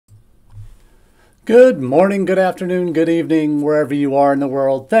Good morning, good afternoon, good evening, wherever you are in the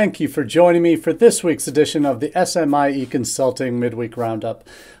world. Thank you for joining me for this week's edition of the SMIE Consulting Midweek Roundup.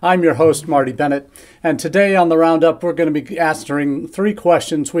 I'm your host, Marty Bennett, and today on the Roundup, we're going to be answering 3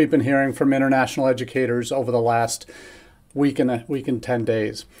 questions we've been hearing from international educators over the last week and 10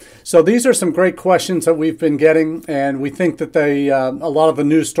 days. So these are some great questions that we've been getting, and we think that a lot of the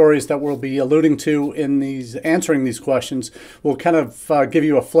news stories that we'll be alluding to in answering these questions will kind of give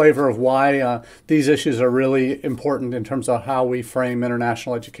you a flavor of why these issues are really important in terms of how we frame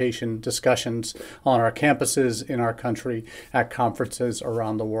international education discussions on our campuses, in our country, at conferences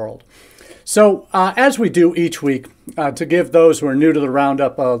around the world. So as we do each week, to give those who are new to the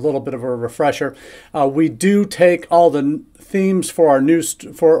Roundup a little bit of a refresher, we do take all the themes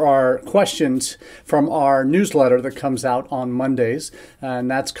for our questions from our newsletter that comes out on Mondays, and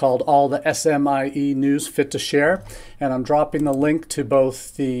that's called All the SMIE News Fit to Share. And I'm dropping the link to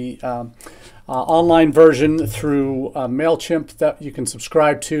both the online version through MailChimp that you can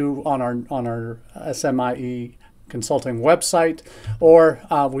subscribe to on our SMIE Consulting website, or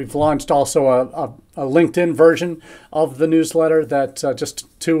we've launched also a LinkedIn version of the newsletter that just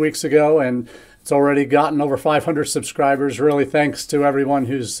 2 weeks ago, and it's already gotten over 500 subscribers. Really thanks to everyone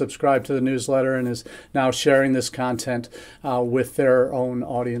who's subscribed to the newsletter and is now sharing this content with their own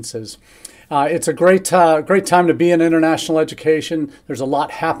audiences. It's a great time to be in international education. There's a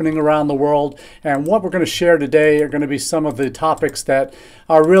lot happening around the world, and what we're going to share today are going to be some of the topics that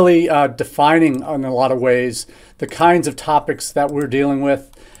are really defining in a lot of ways the kinds of topics that we're dealing with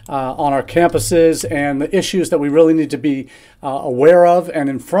on our campuses and the issues that we really need to be aware of and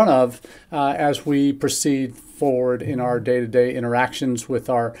in front of as we proceed forward in our day-to-day interactions with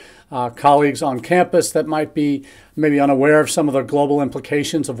our colleagues on campus that might be maybe unaware of some of the global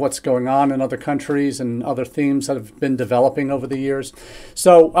implications of what's going on in other countries and other themes that have been developing over the years.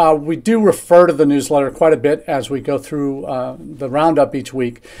 So we do refer to the newsletter quite a bit as we go through the Roundup each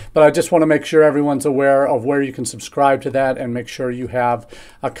week, but I just want to make sure everyone's aware of where you can subscribe to that and make sure you have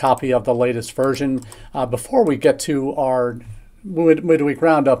a copy of the latest version before we get to our midweek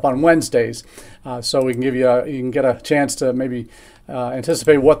roundup on Wednesdays, so we can you can get a chance to maybe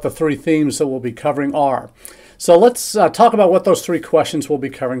anticipate what the 3 themes that we'll be covering are. So let's talk about what those 3 questions we'll be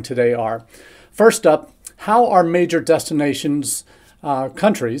covering today are. First up, how are major destinations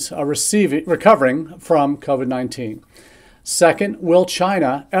countries are recovering from COVID-19? Second, will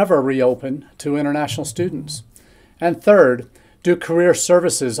China ever reopen to international students? And third, do career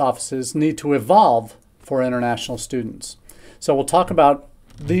services offices need to evolve for international students? So we'll talk about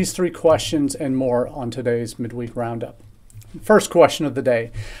these 3 questions and more on today's Midweek Roundup. First question of the day,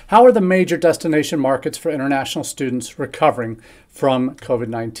 how are the major destination markets for international students recovering from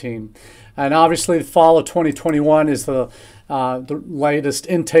COVID-19? And obviously the fall of 2021 is the latest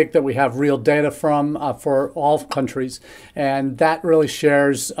intake that we have real data from for all countries, and that really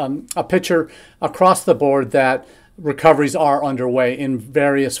shares a picture across the board that recoveries are underway in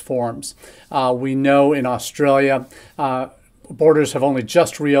various forms. We know in Australia, borders have only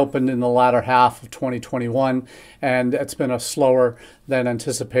just reopened in the latter half of 2021, and it's been a slower than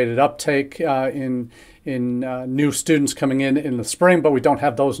anticipated uptake in new students coming in the spring, but we don't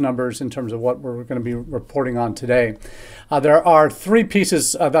have those numbers in terms of what we're going to be reporting on today. There are 3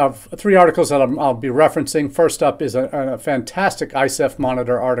 articles that I'll be referencing. First up is a fantastic ICEF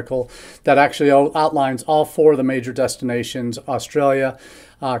Monitor article that actually outlines all 4 of the major destinations, Australia,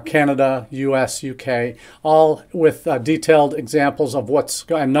 Canada, US, UK, all with detailed examples of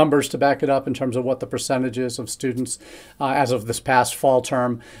and numbers to back it up in terms of what the percentages of students as of this past fall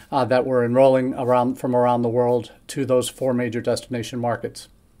term that were enrolling from around the world to those 4 major destination markets.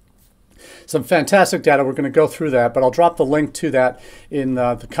 Some fantastic data. We're going to go through that, but I'll drop the link to that in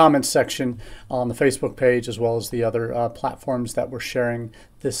the comments section on the Facebook page, as well as the other platforms that we're sharing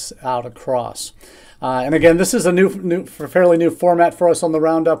this out across. And again, this is a fairly new format for us on the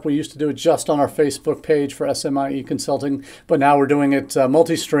Roundup. We used to do it just on our Facebook page for SMIE Consulting, but now we're doing it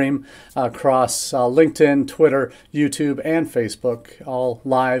multi-stream across LinkedIn, Twitter, YouTube, and Facebook, all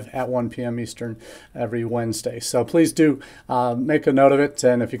live at 1 p.m. Eastern every Wednesday. So please do make a note of it.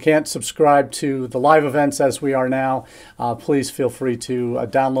 And if you can't subscribe to the live events as we are now, please feel free to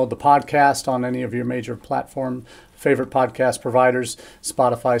download the podcast on any of your major favorite podcast providers,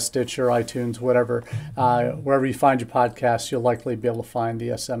 Spotify, Stitcher, iTunes, whatever. Wherever you find your podcasts, you'll likely be able to find the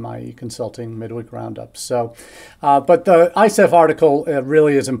SMIE Consulting Midweek Roundup. So, but the ICEF article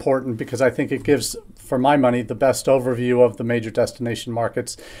really is important because I think it gives for my money, the best overview of the major destination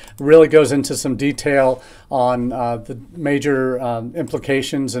markets. Really goes into some detail on the major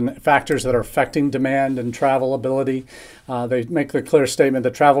implications and factors that are affecting demand and travel ability. They make the clear statement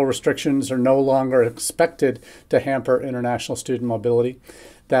that travel restrictions are no longer expected to hamper international student mobility,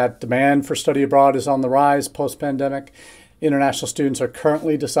 that demand for study abroad is on the rise post-pandemic. International students are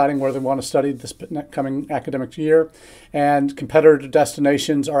currently deciding where they want to study this coming academic year, and competitor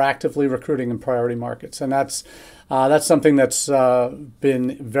destinations are actively recruiting in priority markets. And that's something that's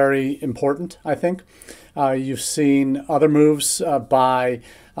been very important, I think. You've seen other moves by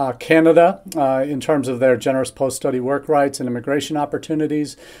Canada in terms of their generous post-study work rights and immigration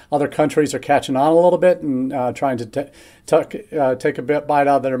opportunities. Other countries are catching on a little bit and trying to take a bite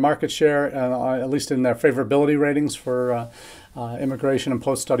out of their market share, at least in their favorability ratings for immigration and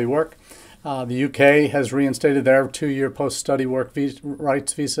post-study work. The UK has reinstated their 2-year post-study work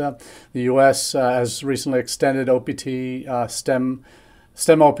rights visa. The US has recently extended OPT,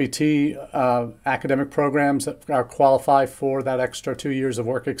 STEM OPT academic programs that qualify for that extra 2 years of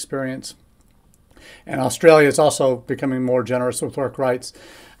work experience. And Australia is also becoming more generous with work rights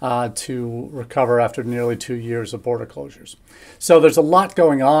to recover after nearly 2 years of border closures. So there's a lot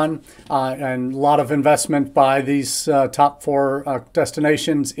going on and a lot of investment by these top 4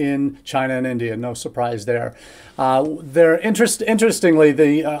 destinations in China and India. No surprise there. Interestingly,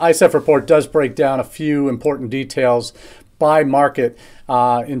 the ISEF report does break down a few important details by market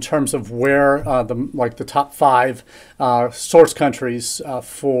in terms of where the top 5 source countries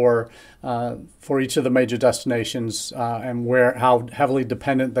for each of the major destinations and how heavily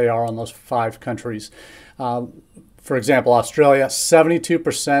dependent they are on those 5 countries. For example, Australia,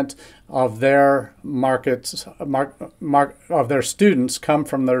 72% of their markets of their students come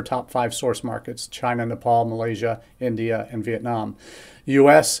from their top 5 source markets: China, Nepal, Malaysia, India, and Vietnam.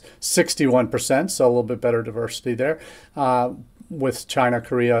 US, 61%, so a little bit better diversity there, with China,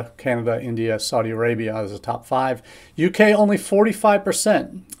 Korea, Canada, India, Saudi Arabia as the top 5. UK, only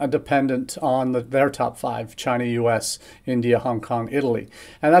 45% are dependent on their top 5: China, US, India, Hong Kong, Italy.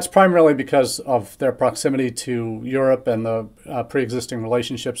 And that's primarily because of their proximity to Europe and the pre-existing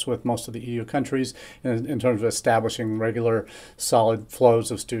relationships with most of the EU countries in terms of establishing regular, solid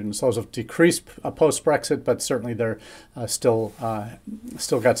flows of students. Those have decreased post-Brexit, but certainly they're still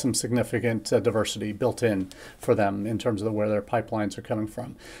got some significant diversity built in for them in terms of where their pipelines are coming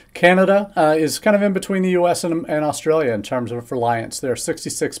from. Canada is kind of in between the US and Australia in terms of reliance. There are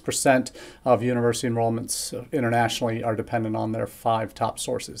 66% of university enrollments internationally are dependent on their 5 top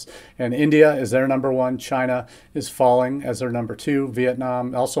sources. And India is their number 1. China is falling as their number 2.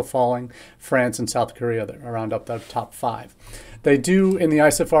 Vietnam also falling. France and South Korea are round up the top 5. They do, in the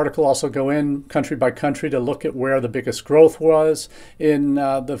ISEF article, also go in country by country to look at where the biggest growth was in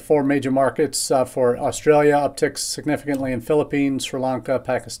the 4 major markets. For Australia, upticks significantly in Philippines, Sri Lanka,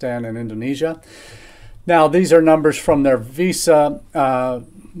 Pakistan, and Indonesia. Now, these are numbers from their visa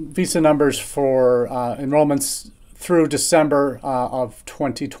numbers for enrollments through December of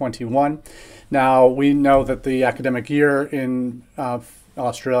 2021. Now, we know that the academic year in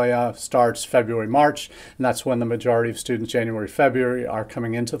Australia starts February, March, and that's when the majority of students, January, February, are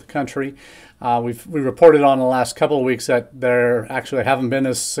coming into the country. We reported on the last couple of weeks that there actually haven't been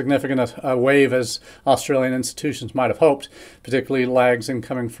as significant a wave as Australian institutions might have hoped, particularly lags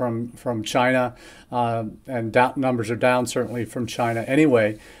incoming from China, and numbers are down certainly from China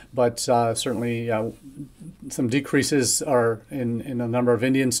anyway, but certainly some decreases are in the number of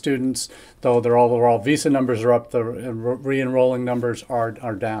Indian students, though their overall visa numbers are up, the re-enrolling numbers are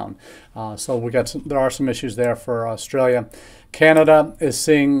down. So there are some issues there for Australia. Canada is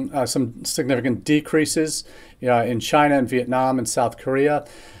seeing some significant decreases in China and Vietnam and South Korea.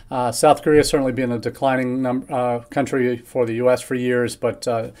 South Korea has certainly been a declining country for the U.S. for years, but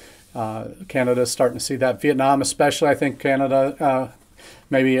Canada is starting to see that. Vietnam especially, I think Canada,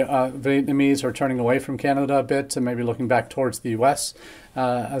 maybe Vietnamese are turning away from Canada a bit and maybe looking back towards the U.S.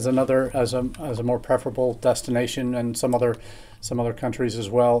 As a more preferable destination, and some other countries as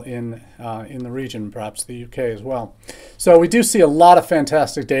well in the region, perhaps the UK as well. So we do see a lot of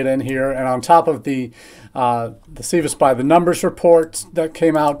fantastic data in here, and on top of the SEVIS by the numbers report that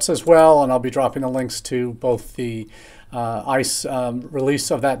came out as well, and I'll be dropping the links to both the ICE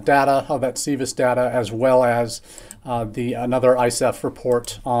release of that data, of that SEVIS data, as well as another ISEF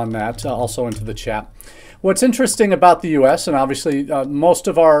report on that, also into the chat. What's interesting about the U.S., and obviously most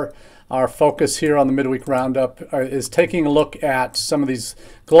of our focus here on the Midweek Roundup is taking a look at some of these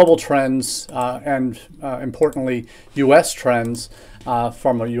global trends and importantly U.S. trends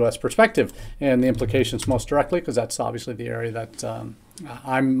from a U.S. perspective, and the implications most directly, because that's obviously the area that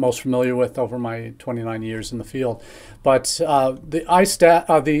I'm most familiar with over my 29 years in the field. But the ICE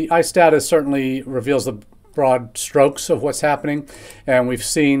data certainly reveals the broad strokes of what's happening, and we've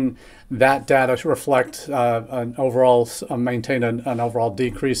seen that data reflect maintain an overall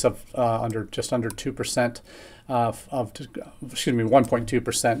decrease of just under 2%.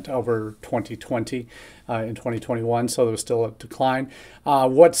 1.2% over 2020 in 2021, so there was still a decline.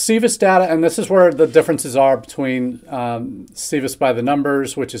 What SEVIS data, and this is where the differences are between SEVIS by the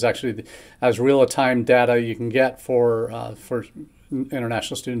numbers, which is actually as real-time data you can get for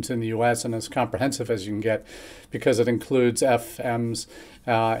international students in the U.S. and as comprehensive as you can get because it includes FMs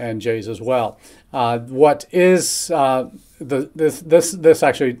and Js as well.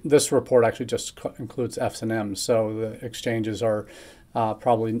 This report actually just includes Fs and Ms, so the exchanges are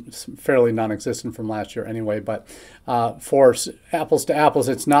probably fairly non-existent from last year anyway. But for apples to apples,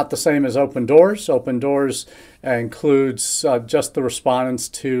 it's not the same as Open Doors. Open Doors includes just the respondents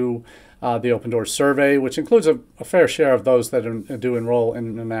to the Open Doors survey, which includes a fair share of those that do enroll in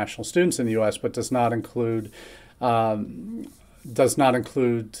international students in the U.S., but does not include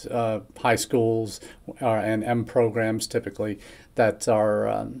high schools and M programs typically that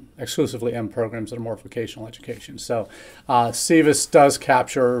are exclusively M programs that are more vocational education. So SEVIS does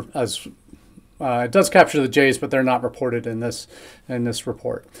capture the J's, but they're not reported in this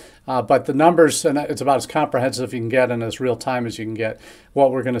report. But the numbers, and it's about as comprehensive as you can get and as real time as you can get.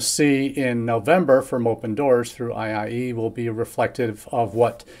 What we're going to see in November from Open Doors through IIE will be reflective of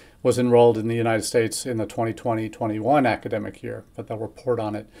what was enrolled in the United States in the 2020-21 academic year, but they'll report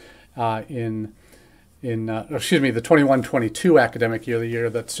on it the 21-22 academic year, the year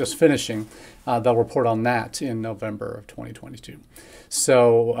that's just finishing. They'll report on that in November of 2022.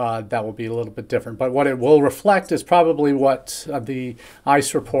 So that will be a little bit different. But what it will reflect is probably what the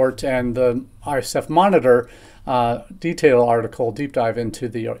ICE report and the ISF Monitor detail article, deep dive into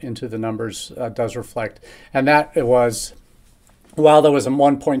the numbers, does reflect. And that it was, while there was a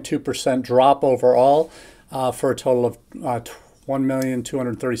 1.2% drop overall for a total of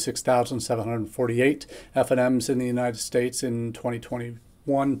 1,236,748 FNMs in the United States in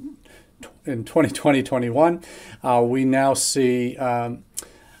 2021. In 2020-21, we now see, 21,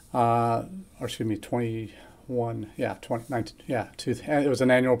 it was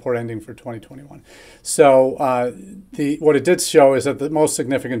an annual report ending for 2021. So what it did show is that the most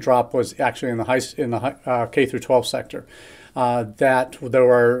significant drop was actually in the K through 12 sector. That there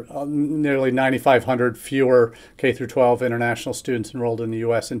were nearly 9,500 fewer K through 12 international students enrolled in the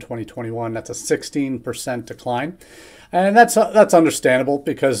U.S. in 2021. That's a 16% decline. And that's understandable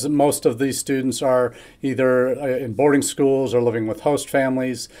because most of these students are either in boarding schools or living with host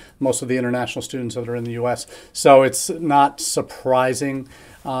families, most of the international students that are in the U.S. So it's not surprising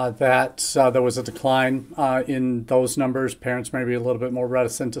that there was a decline in those numbers. Parents may be a little bit more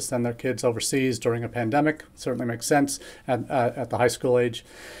reticent to send their kids overseas during a pandemic. Certainly makes sense at the high school age.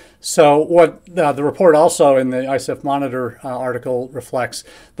 So what the report also in the ISF Monitor article reflects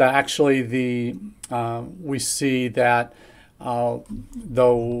that actually we see that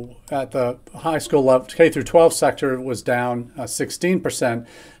though at the high school level, K through 12 sector was down 16%,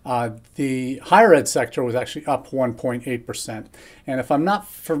 the higher ed sector was actually up 1.8%. And if I'm not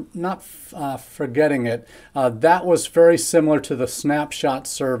forgetting it, that was very similar to the snapshot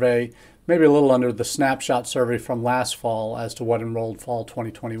survey, maybe a little under the snapshot survey from last fall as to what enrolled fall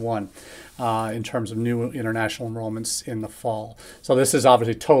 2021 in terms of new international enrollments in the fall. So this is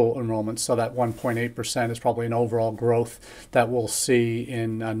obviously total enrollments, so that 1.8% is probably an overall growth that we'll see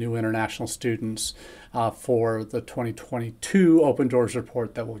in new international students for the 2022 Open Doors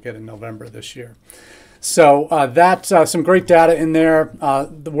report that we'll get in November this year. So that's some great data in there.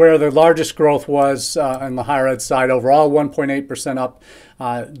 Where the largest growth was on the higher ed side overall, 1.8% up.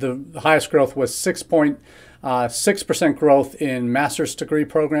 The highest growth was 6.6% growth in master's degree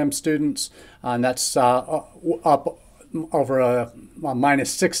program students, and that's up over a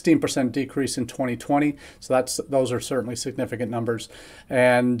minus 16% decrease in 2020. So those are certainly significant numbers.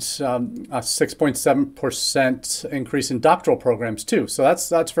 And a 6.7% increase in doctoral programs too. So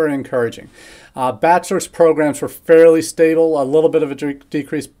that's very encouraging. Bachelor's programs were fairly stable, a little bit of a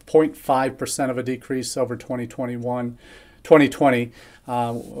decrease, 0.5% of a decrease over 2021. 2020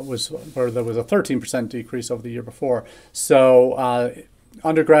 was where there was a 13% decrease over the year before. So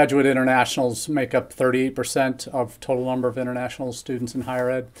undergraduate internationals make up 38% of total number of international students in higher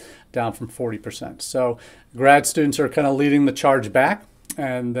ed, down from 40%. So grad students are kind of leading the charge back.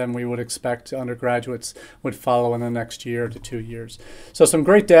 and then we would expect undergraduates would follow in the next year to 2 years. So some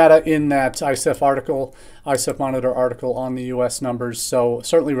great data in that ISEF Monitor article on the U.S. numbers. So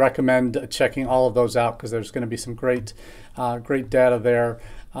certainly recommend checking all of those out, because there's going to be some great data there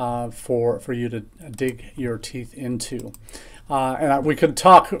for you to dig your teeth into. And we could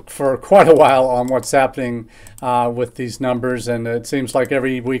talk for quite a while on what's happening with these numbers, and it seems like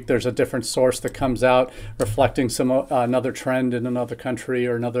every week there's a different source that comes out reflecting another trend in another country,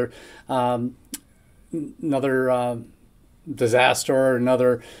 or another disaster, or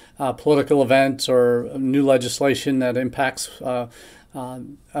another political event, or new legislation that impacts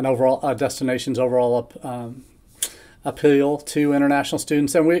an overall destination's overall appeal to international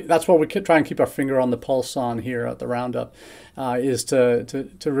students. And that's what we try and keep our finger on the pulse on here at the Roundup, is to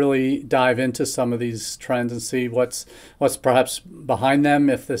really dive into some of these trends and see what's perhaps behind them,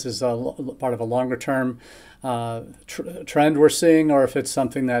 if this is part of a longer term trend we're seeing, or if it's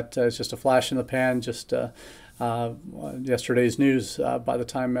something that is just a flash in the pan, just yesterday's news by the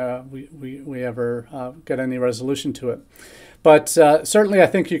time we ever get any resolution to it. But certainly I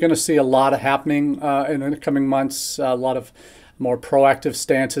think you're going to see a lot happening in the coming months, a lot of more proactive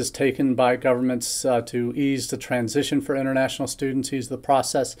stances taken by governments to ease the transition for international students, ease the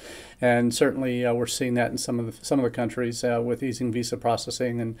process. And certainly we're seeing that in some of the countries with easing visa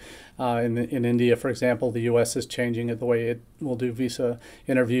processing. And in India, for example, the U.S. is changing the way it will do visa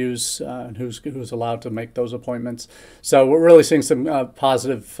interviews and who's allowed to make those appointments. So we're really seeing some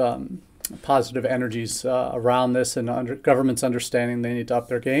positive energies around this, and governments understanding they need to up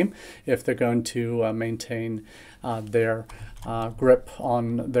their game if they're going to maintain their grip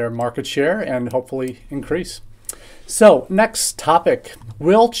on their market share and hopefully increase. So next topic,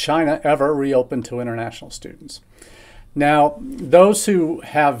 will China ever reopen to international students? Now, those who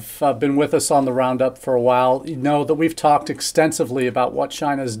have been with us on the Roundup for a while know that we've talked extensively about what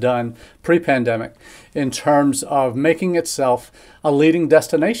China's done pre-pandemic in terms of making itself a leading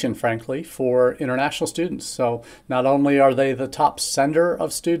destination, frankly, for international students. So not only are they the top sender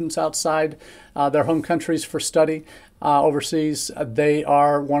of students outside their home countries for study overseas, they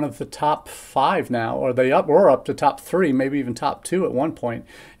are one of the top 5 now, or were up to top 3, maybe even top 2 at one point,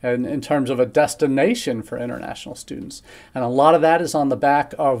 and in terms of a destination for international students. And a lot of that is on the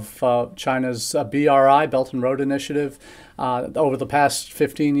back of China's BRI, Belt and Road Initiative, over the past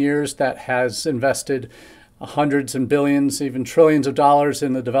 15 years that has invested hundreds and billions, even trillions of dollars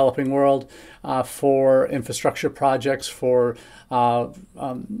in the developing world for infrastructure projects, for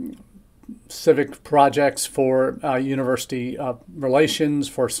civic projects, for university relations,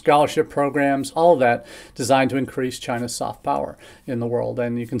 for scholarship programs, all of that designed to increase China's soft power in the world.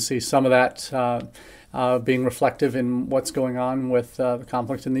 And you can see some of that being reflective in what's going on with the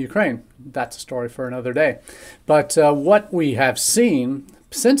conflict in the Ukraine. That's a story for another day. But what we have seen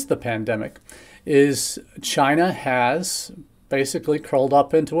since the pandemic is China has basically curled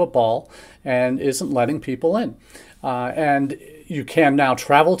up into a ball and isn't letting people in. And you can now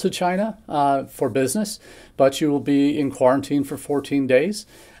travel to China for business, but you will be in quarantine for 14 days.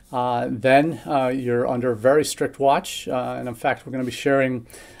 Then you're under very strict watch. And in fact, we're going to be sharing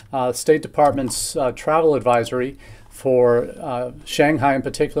State Department's travel advisory for Shanghai in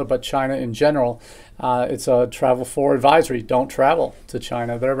particular, but China in general. It's a travel for advisory. Don't travel to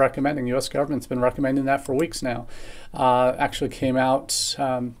China. They're recommending, U.S. government's been recommending that for weeks now. Actually came out,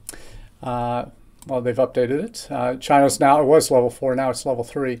 well, they've updated it. China's now, it was level 4, now it's level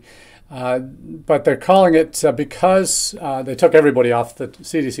 3. But they're calling it because they took everybody off, the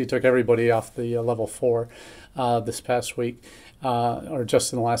CDC took everybody off the level 4 this past week, or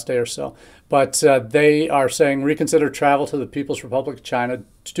just in the last day or so. But they are saying reconsider travel to the People's Republic of China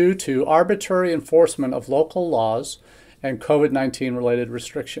due to arbitrary enforcement of local laws and COVID-19 related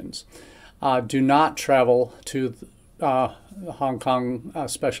restrictions. Do not travel to the Hong Kong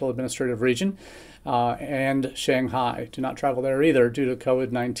Special Administrative Region and Shanghai. Do not travel there either due to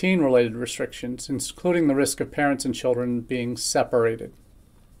COVID-19 related restrictions, including the risk of parents and children being separated.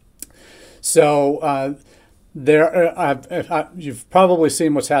 So you've probably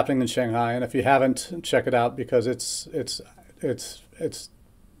seen what's happening in Shanghai, and if you haven't, check it out because it's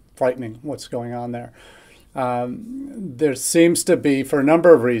frightening what's going on there. There seems to be, for a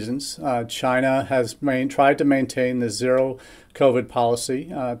number of reasons, China has tried to maintain the zero COVID policy,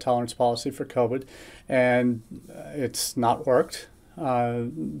 tolerance policy for COVID, and it's not worked.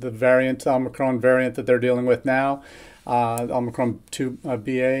 The Omicron variant that they're dealing with now, Omicron 2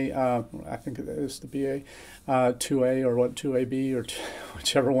 BA, I think it is the BA 2A or 2AB or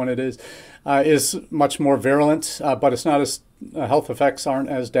whichever one it is much more virulent, but it's not as health effects aren't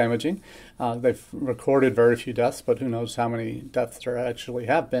as damaging. They've recorded very few deaths, but who knows how many deaths there actually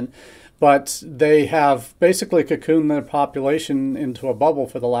have been. But they have basically cocooned their population into a bubble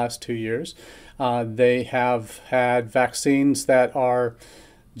for the last 2 years. They have had vaccines that are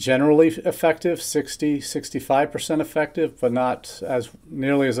generally effective, 65% effective, but not as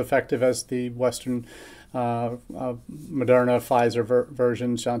nearly as effective as the Western Moderna, Pfizer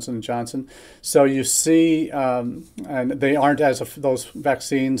versions, Johnson & Johnson. So you see, and they aren't those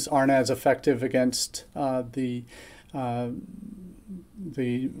vaccines aren't as effective against the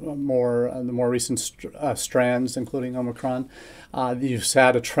more recent strands, including Omicron. You've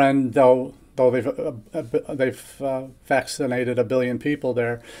had a trend, though they've vaccinated 1 billion people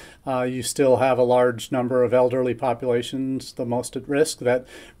there, you still have a large number of elderly populations, the most at risk, that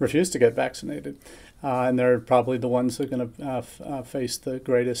refuse to get vaccinated. And they're probably the ones that are going to face the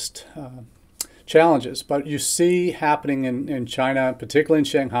greatest challenges. But you see happening in China, particularly in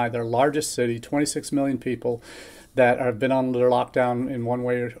Shanghai, their largest city, 26 million people, that have been under lockdown in one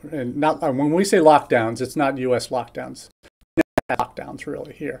way. And not when we say lockdowns, it's not U.S. lockdowns. Lockdowns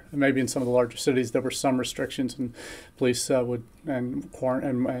really here. Maybe in some of the larger cities there were some restrictions and police and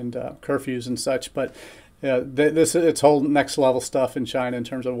curfews and such, but it's whole next level stuff in China in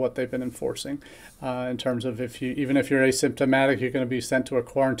terms of what they've been enforcing. In terms of even if you're asymptomatic, you're going to be sent to a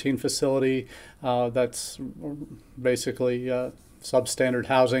quarantine facility that's basically substandard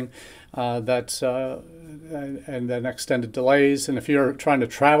housing, and then extended delays. And if you're trying to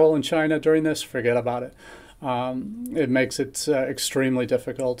travel in China during this, forget about it. It makes it extremely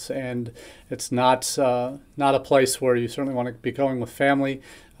difficult, and it's not a place where you certainly want to be going with family.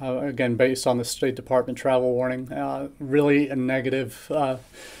 Again, based on the State Department travel warning, really a negative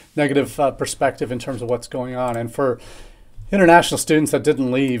perspective in terms of what's going on. And for international students that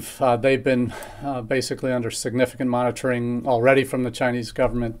didn't leave, they've been basically under significant monitoring already from the Chinese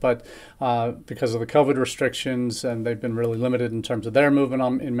government, but because of the COVID restrictions, and they've been really limited in terms of their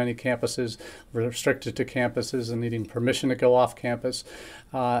movement in many campuses, restricted to campuses and needing permission to go off campus.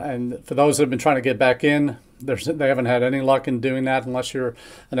 And for those that have been trying to get back in, they haven't had any luck in doing that unless you're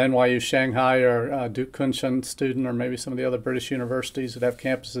an NYU Shanghai or Duke Kunshan student, or maybe some of the other British universities that have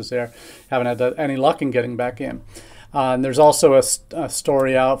campuses there. Haven't had any luck in getting back in. And there's also a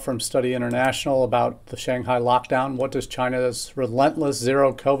story out from Study International about the Shanghai lockdown. What does China's relentless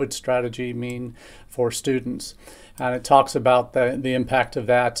zero COVID strategy mean for students? And it talks about the impact of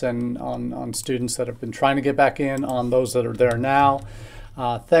that and on students that have been trying to get back in, on those that are there now.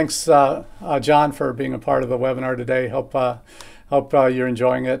 Thanks, John, for being a part of the webinar today. Hope you're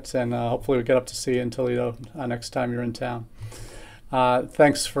enjoying it, and hopefully we get up to see you in Toledo next time you're in town.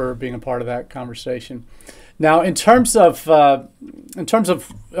 Thanks for being a part of that conversation. Now, in terms of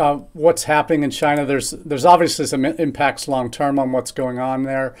what's happening in China, there's obviously some impacts long term on what's going on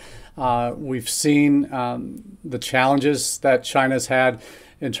there. We've seen the challenges that China's had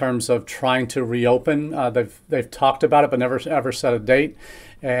in terms of trying to reopen. They've talked about it, but never ever set a date.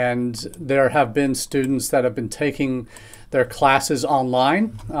 And there have been students that have been taking their classes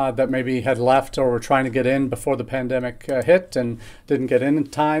online that maybe had left or were trying to get in before the pandemic hit and didn't get in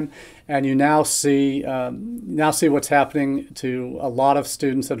time. And you now see what's happening to a lot of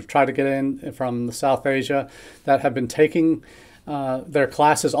students that have tried to get in from South Asia that have been taking their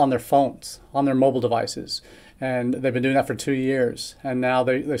classes on their phones, on their mobile devices. And they've been doing that for 2 years. And now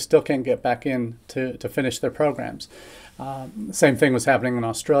they still can't get back in to finish their programs. Same thing was happening in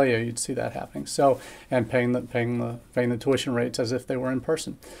Australia. You'd see that happening. So, and paying the tuition rates as if they were in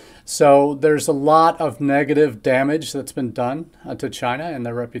person. So there's a lot of negative damage that's been done to China and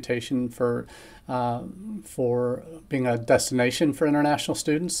their reputation for being a destination for international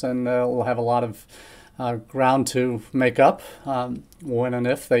students, and we'll have a lot of ground to make up when and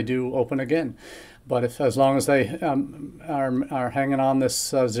if they do open again. But as long as they are hanging on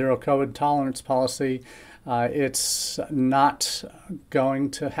this zero COVID tolerance policy, it's not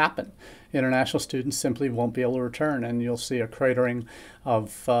going to happen. International students simply won't be able to return, and you'll see a cratering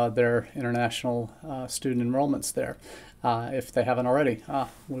of their international student enrollments there if they haven't already.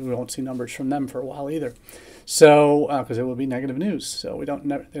 We won't see numbers from them for a while either, so because it will be negative news. So they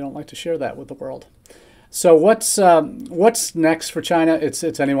don't like to share that with the world. So what's next for China? It's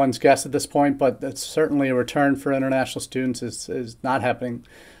anyone's guess at this point, but it's certainly a return for international students is not happening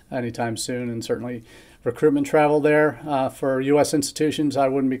anytime soon, and certainly recruitment travel there for U.S. institutions, I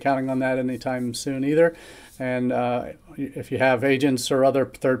wouldn't be counting on that anytime soon either. And if you have agents or other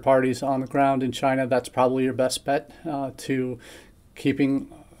third parties on the ground in China, that's probably your best bet to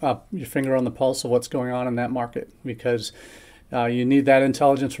keeping your finger on the pulse of what's going on in that market, because You need that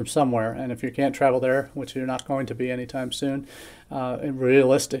intelligence from somewhere, and if you can't travel there, which you're not going to be anytime soon,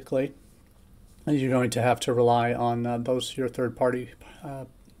 realistically, you're going to have to rely on your third-party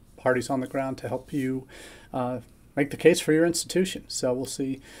parties on the ground to help you make the case for your institution. So we'll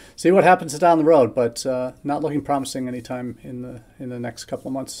see what happens down the road, but not looking promising anytime in the next couple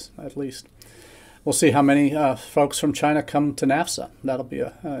of months at least. We'll see how many folks from China come to NAFSA. That'll be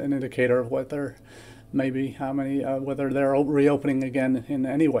an indicator of whether whether they're reopening again in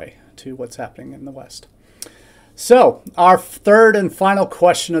any way to what's happening in the West. So our third and final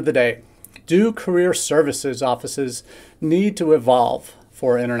question of the day: do career services offices need to evolve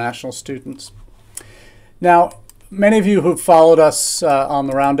for international students? Now, many of you who've followed us on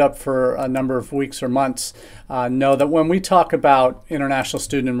the Roundup for a number of weeks or months know that when we talk about international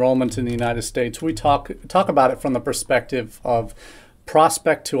student enrollment in the United States, we talk about it from the perspective of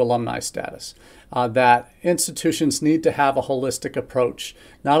prospect to alumni status. That institutions need to have a holistic approach,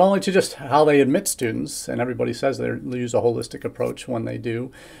 not only to just how they admit students, and everybody says they use a holistic approach when they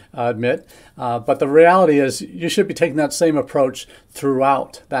do admit, but the reality is you should be taking that same approach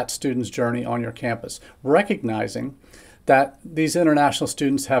throughout that student's journey on your campus, recognizing that these international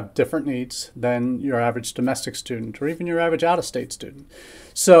students have different needs than your average domestic student or even your average out-of-state student.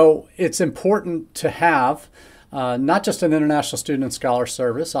 So it's important to have not just an International Student and Scholar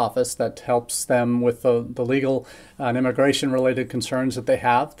Service office that helps them with the legal and immigration-related concerns that they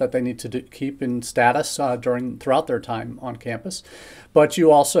have, that they need to keep in status throughout their time on campus, but you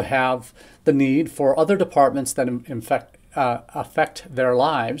also have the need for other departments that affect their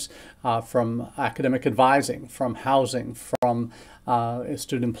lives, from academic advising, from housing, from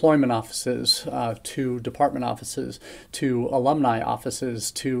student employment offices, to department offices, to alumni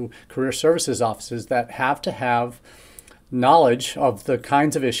offices, to career services offices that have to have knowledge of the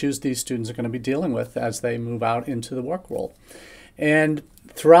kinds of issues these students are going to be dealing with as they move out into the work world. And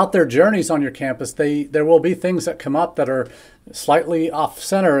throughout their journeys on your campus, there will be things that come up that are slightly off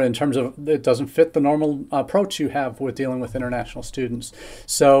center in terms of it doesn't fit the normal approach you have with dealing with international students.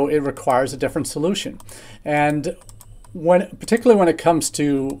 So it requires a different solution. And particularly when it comes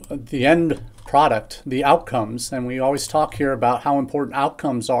to the end product, the outcomes, and we always talk here about how important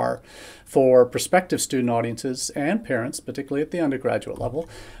outcomes are for prospective student audiences and parents, particularly at the undergraduate level,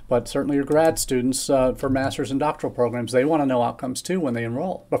 but certainly your grad students for master's and doctoral programs, they want to know outcomes too when they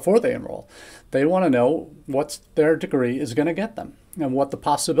enroll, before they enroll. They want to know what their degree is going to get them and what the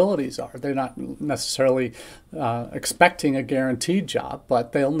possibilities are. They're not necessarily expecting a guaranteed job,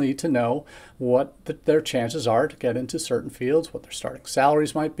 but they'll need to know what their chances are to get into certain fields, what their starting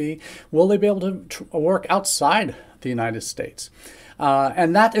salaries might be. Will they be able to work outside the United States?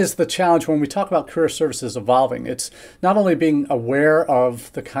 And that is the challenge when we talk about career services evolving. It's not only being aware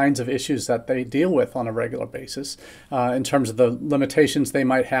of the kinds of issues that they deal with on a regular basis in terms of the limitations they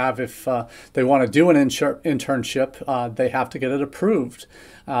might have if they want to do an internship, they have to get it approved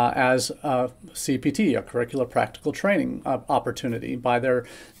as a CPT, a curricular practical training opportunity, by their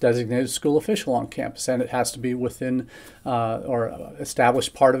designated school official on campus, and it has to be within or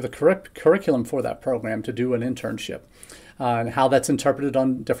established part of the curriculum for that program to do an internship. And how that's interpreted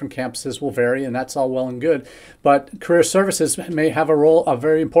on different campuses will vary, and that's all well and good. But career services may have a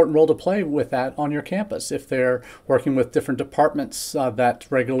very important role to play with that on your campus if they're working with different departments that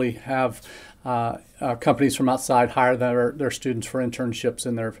regularly have companies from outside hire their students for internships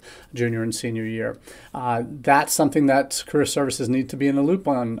in their junior and senior year. That's something that career services need to be in the loop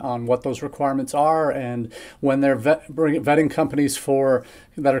on what those requirements are, and when they're vetting companies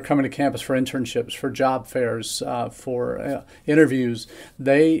that are coming to campus for internships, for job fairs, for interviews,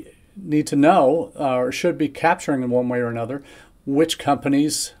 they need to know, or should be capturing in one way or another, which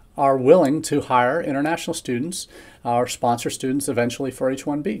companies are willing to hire international students or sponsor students eventually for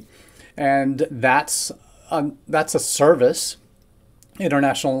H-1B. And that's a service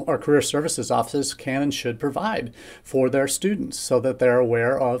international or career services offices can and should provide for their students, so that they're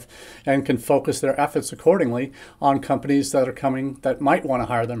aware of and can focus their efforts accordingly on companies that are coming that might want to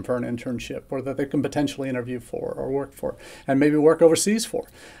hire them for an internship, or that they can potentially interview for or work for, and maybe work overseas for.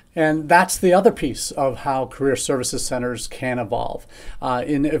 And that's the other piece of how career services centers can evolve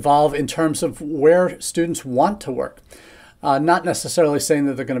in terms of where students want to work. Not necessarily saying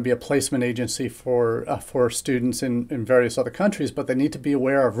that they're going to be a placement agency for students in various other countries, but they need to be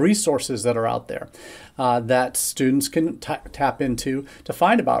aware of resources that are out there that students can tap into to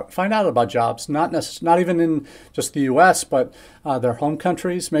find out about jobs, not even in just the U.S., but their home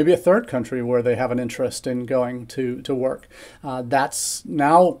countries, maybe a third country where they have an interest in going to work. That's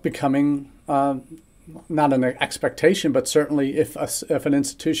now becoming not an expectation, but certainly if an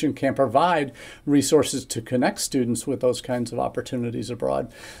institution can provide resources to connect students with those kinds of opportunities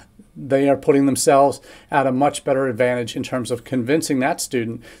abroad, they are putting themselves at a much better advantage in terms of convincing that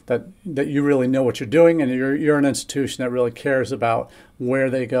student that you really know what you're doing, and you're an institution that really cares about where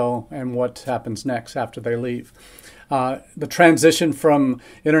they go and what happens next after they leave. The transition from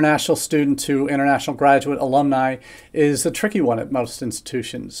international student to international graduate alumni is a tricky one at most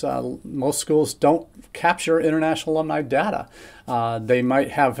institutions. Most schools don't capture international alumni data. They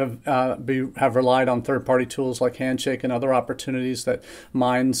might have relied on third-party tools like Handshake and other opportunities that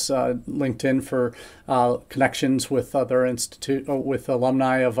Minds LinkedIn for connections with other with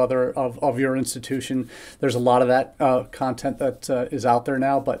alumni of your institution. There's a lot of that content that is out there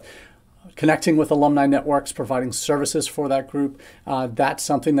now, but connecting with alumni networks, providing services for that group, that's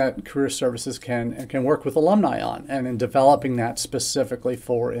something that Career Services can work with alumni on, and in developing that specifically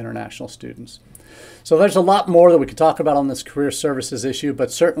for international students. So there's a lot more that we could talk about on this Career Services issue,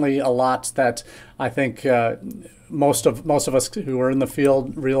 but certainly a lot that I think most of us who are in the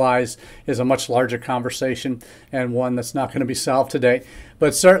field realize is a much larger conversation, and one that's not going to be solved today.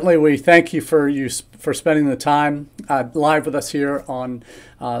 But certainly we thank you for spending the time live with us here on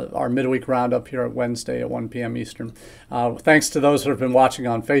our Midweek Roundup here at Wednesday at 1 p.m. Eastern. Thanks to those who have been watching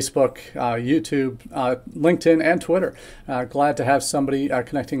on Facebook, YouTube, LinkedIn, and Twitter. Glad to have somebody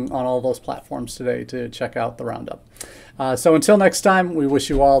connecting on all those platforms today to check out the Roundup. So until next time, we wish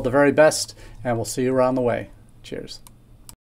you all the very best, and we'll see you around the way. Cheers.